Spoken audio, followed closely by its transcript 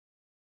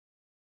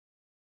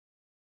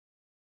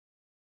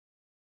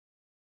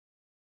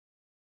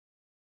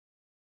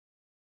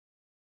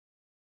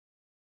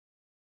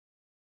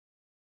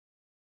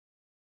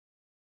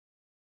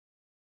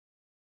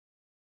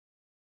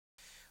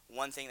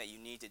one thing that you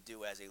need to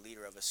do as a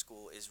leader of a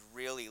school is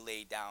really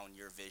lay down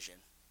your vision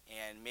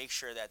and make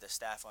sure that the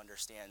staff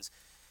understands,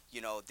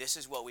 this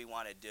is what we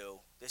want to do.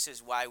 This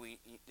is why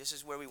this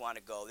is where we want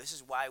to go. This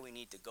is why we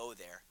need to go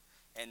there.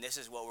 And this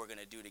is what we're going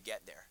to do to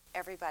get there.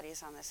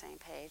 Everybody's on the same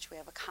page. We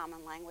have a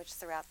common language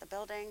throughout the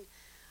building,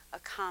 a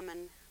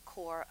common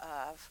core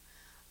of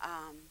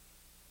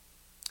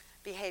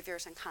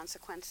behaviors and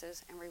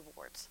consequences and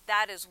rewards.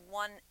 That is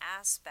one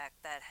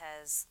aspect that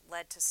has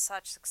led to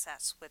such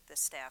success with the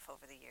staff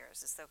over the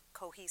years, is the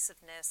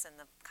cohesiveness and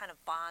the kind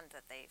of bond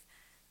that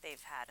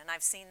they've had. And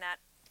I've seen that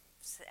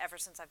ever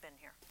since I've been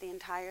here. The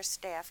entire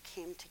staff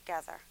came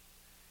together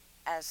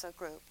as a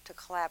group to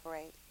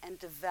collaborate and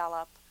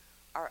develop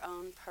our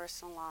own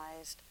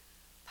personalized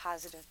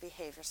positive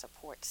behavior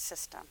support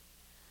system,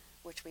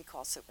 which we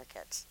call Super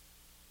Kids.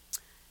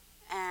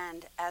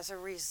 And as a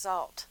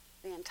result,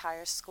 the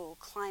entire school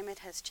climate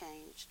has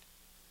changed.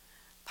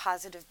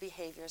 Positive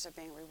behaviors are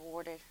being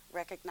rewarded,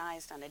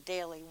 recognized on a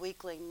daily,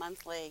 weekly,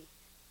 monthly,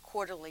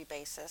 quarterly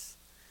basis.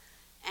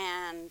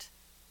 And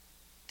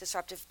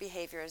disruptive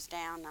behavior is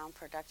down,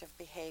 non-productive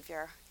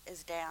behavior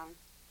is down.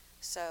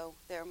 So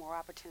there are more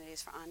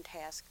opportunities for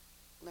on-task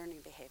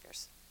learning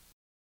behaviors.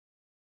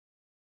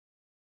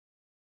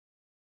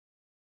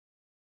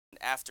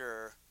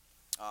 After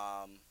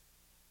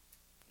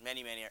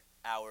many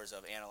hours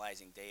of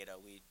analyzing data,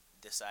 we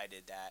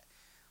decided that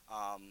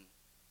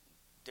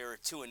there were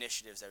two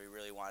initiatives that we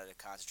really wanted to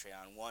concentrate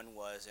on. One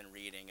was in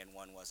reading and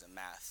one was in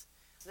math.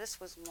 This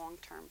was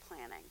long-term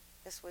planning.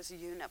 This was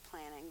unit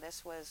planning.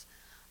 This was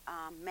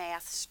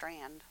math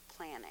strand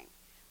planning.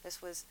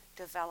 This was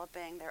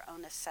developing their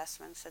own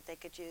assessments that they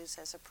could use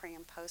as a pre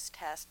and post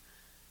test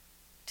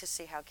to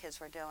see how kids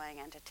were doing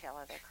and to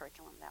tailor their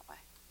curriculum that way.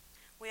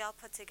 We all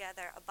put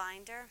together a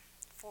binder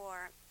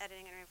for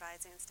editing and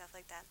revising and stuff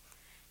like that.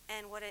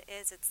 And what it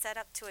is, it's set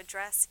up to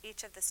address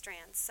each of the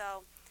strands.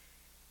 So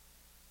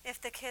if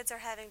the kids are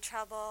having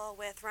trouble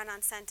with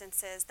run-on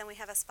sentences, then we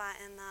have a spot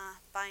in the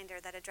binder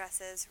that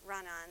addresses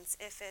run-ons.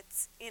 If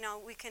it's,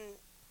 we can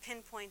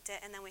pinpoint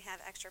it, and then we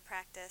have extra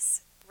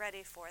practice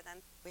ready for them.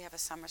 We have a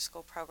summer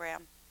school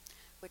program,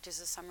 which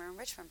is a summer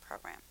enrichment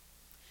program.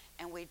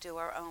 And we do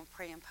our own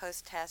pre and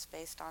post tests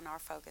based on our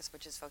focus,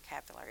 which is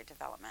vocabulary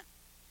development.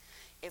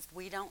 If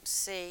we don't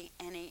see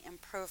any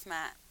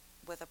improvement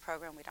with a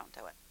program, we don't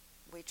do it.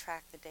 We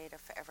track the data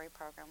for every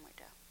program we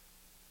do.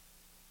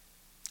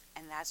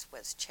 And that's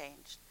what's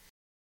changed.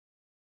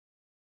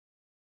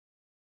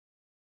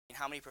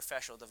 How many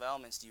professional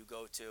developments do you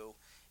go to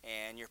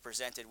and you're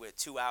presented with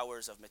 2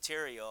 hours of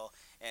material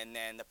and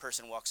then the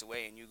person walks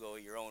away and you go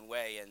your own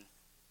way, and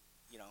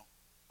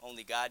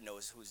only God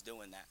knows who's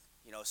doing that.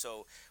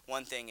 So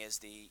one thing is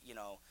the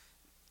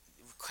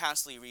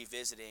constantly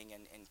revisiting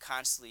and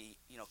constantly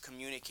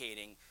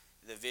communicating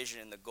the vision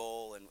and the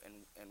goal and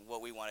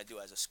what we want to do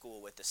as a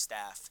school with the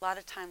staff. A lot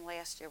of time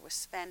last year was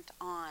spent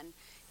on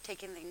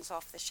taking things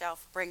off the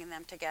shelf, bringing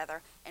them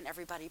together, and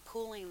everybody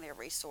pooling their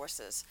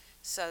resources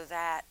so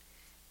that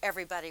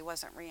everybody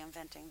wasn't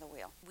reinventing the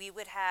wheel. We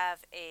would have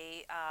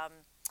a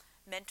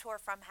mentor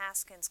from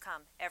Haskins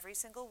come every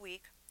single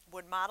week,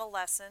 would model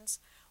lessons,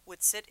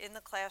 would sit in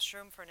the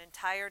classroom for an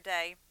entire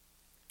day,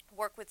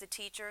 work with the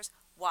teachers,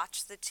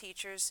 watch the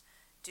teachers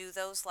do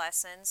those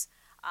lessons,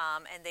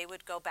 and they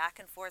would go back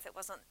and forth.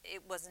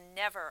 It was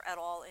never at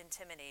all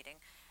intimidating.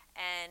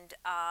 And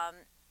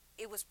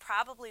it was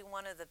probably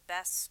one of the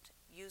best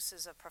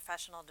uses of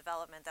professional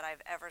development that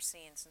I've ever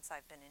seen since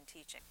I've been in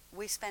teaching.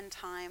 We spend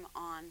time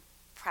on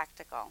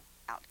practical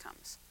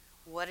outcomes.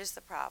 What is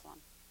the problem?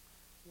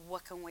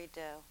 What can we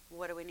do?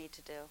 What do we need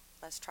to do?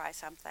 Let's try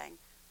something.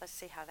 Let's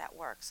see how that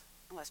works.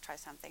 And let's try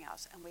something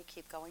else. And we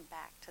keep going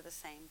back to the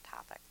same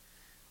topic.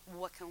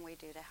 What can we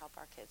do to help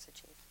our kids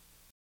achieve?